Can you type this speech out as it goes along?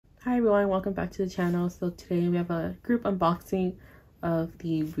Hi everyone, welcome back to the channel. So today we have a group unboxing of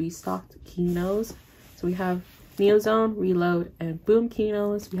the restocked Kihnos. So we have Neozone, Reload, and Boom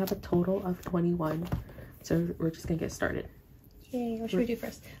Kihnos. We have a total of 21. So we're just gonna get started. Yay, what should we do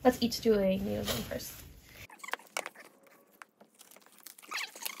first? Let's each do a Neozone first.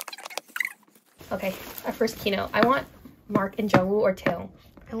 Okay, our first Kihno. I want Mark and Jungwoo or Taeyong.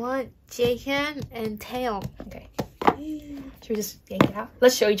 I want Jaehyun and Taeyong. Okay. Should we just yank it out?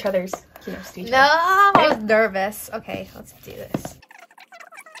 Let's show each other's Kihnos to each No, other. I was nervous. Okay, let's do this.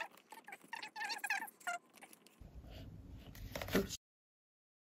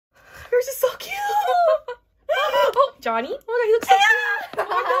 Yours is so cute! Oh, Johnny? Oh my god, he looks so cute! Oh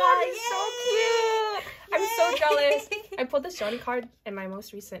my god, he's so cute! I'm so jealous. I put this Johnny card in my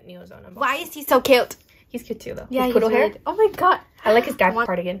most recent Neozone unboxing. Why is he so cute? He's cute too, though. Yeah, his poodle hair. Weird. Oh my god. I like his gap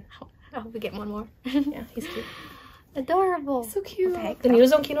cardigan. I hope we get one more. Yeah, he's cute. Adorable. So cute. Okay, the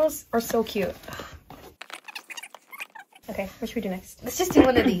Neozone Kihnos are so cute. Okay, what should we do next? Let's just do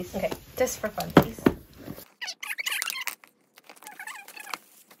one of these. Okay. Just for fun, please.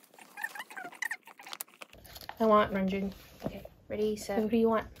 I want Renjun. Okay, ready, set. Who do you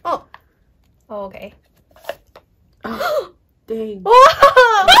want? Oh. Oh, okay. Oh, dang.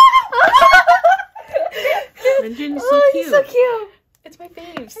 Renjun is so Oh, cute. he's so cute. It's my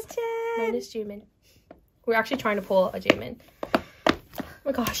faves. Mine is Jaemin. We're actually trying to pull a Jaemin. Oh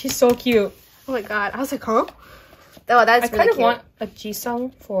my gosh, he's so cute. Oh my god, I was like, huh? Oh, that's I really kind of cute. want a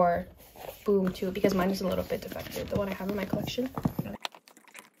Jisung for Boom too, because mine is a little bit defective, the one I have in my collection.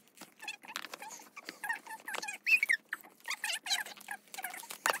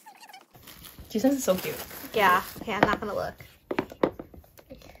 Jisung is so cute. Yeah, okay, I'm not gonna look.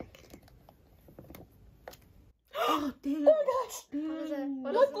 Oh, dang. Oh my gosh. What is it?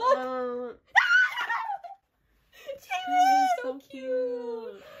 What Look, is look. Jaemin is so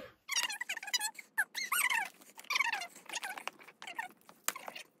cute.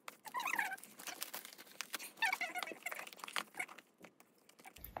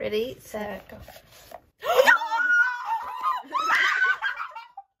 Ready, set, Go.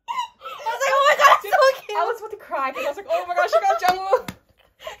 I was about to cry because I was like, oh my gosh, I got Jungwoo.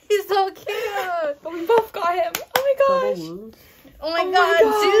 He's so cute. But we both got him. Oh my Double gosh. woo. Oh my Oh my god,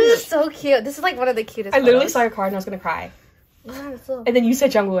 gosh. dude is so cute. This is like one of the cutest I literally photos. saw your card and I was gonna cry. Yeah, it's so... And then you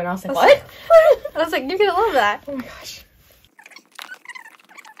said Jungwoo and I was like, I was what? I was like, you're gonna love that. Oh my gosh.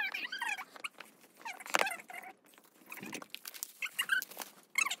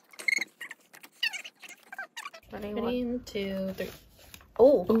 Ready, Ready, 1, 2, 3.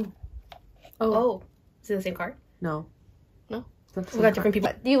 Oh. Ooh. Oh. Oh. Is it the same card? No. No? It's not the We same got different people.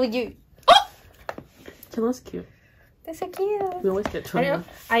 But you. Chunla's cute. They're so cute. We always get I Chunla. know.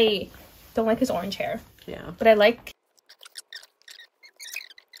 I don't like his orange hair, Yeah. but I like.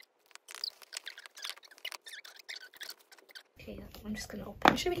 Okay, I'm just gonna open.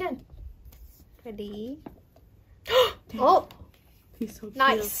 I'm sure we can. Ready? Dang. Oh, He's so cute.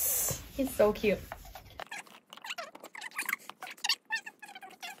 nice. He's so cute.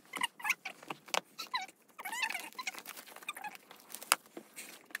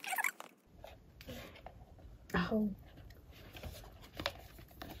 Oh.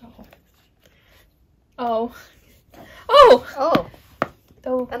 Oh. Oh. Oh,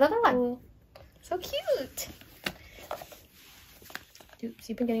 Oh. another one. Oh. So cute. Dupes.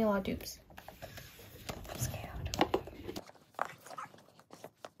 You've been getting a lot of dupes. I'm scared.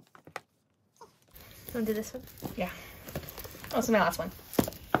 Wanna do this one? Yeah. Oh, this is my last one.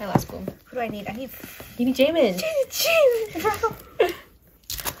 My last Boom. Who do I need? I need You need Jaemin. Jaemin, bro.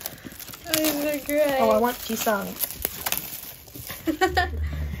 I'm so great. Oh, I want Jisung.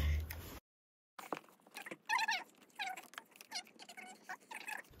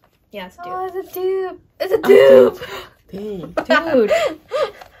 Yeah, it's a dupe. Oh, it's a dupe. It's a dupe. Dang.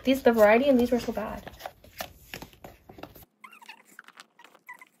 Dude, the variety in these were so bad.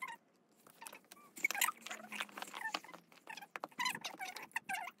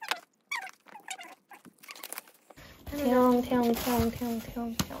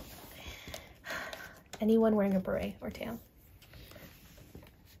 Taeyong. Anyone wearing a beret or Taeyong?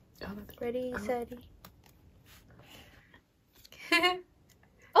 Ready, set.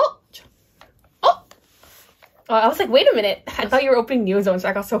 Oh! Oh! I was like, wait a minute. I thought you were opening Neozone, so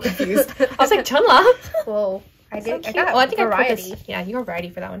I got so confused. I was like, Chunla. Whoa, I So did. cute. I got I think variety. I put this. Yeah, you got variety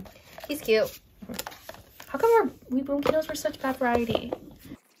for that one. He's cute. How come we Boom Kihnos were such bad variety?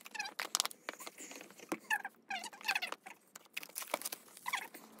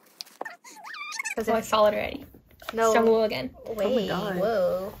 Oh, I saw it already. No. Jungwoo again. Wait. God.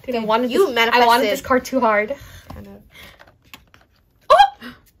 Whoa. Dude, I wanted You this, manifested. I wanted this card too hard. Kind of.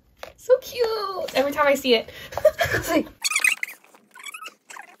 Oh! goosebumps every time I see it. It's like,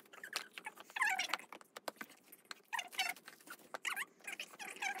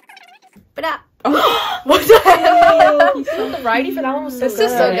 but Oh, what the hell? He's The variety for that one was so this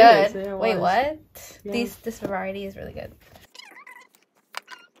is so good. Yes, good. it Wait, was. what? Yeah. This variety is really good.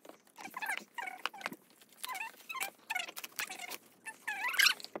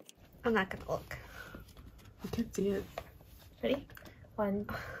 I'm not gonna look. I can't see it. Ready? 1.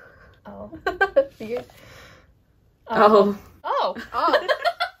 Oh. Weird. Oh. Oh. Oh.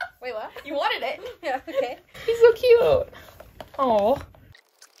 Wait, what? You wanted it. Yeah, okay. He's so cute. Oh.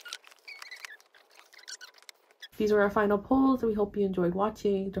 These were our final polls. We hope you enjoyed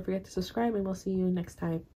watching. Don't forget to subscribe and we'll see you next time.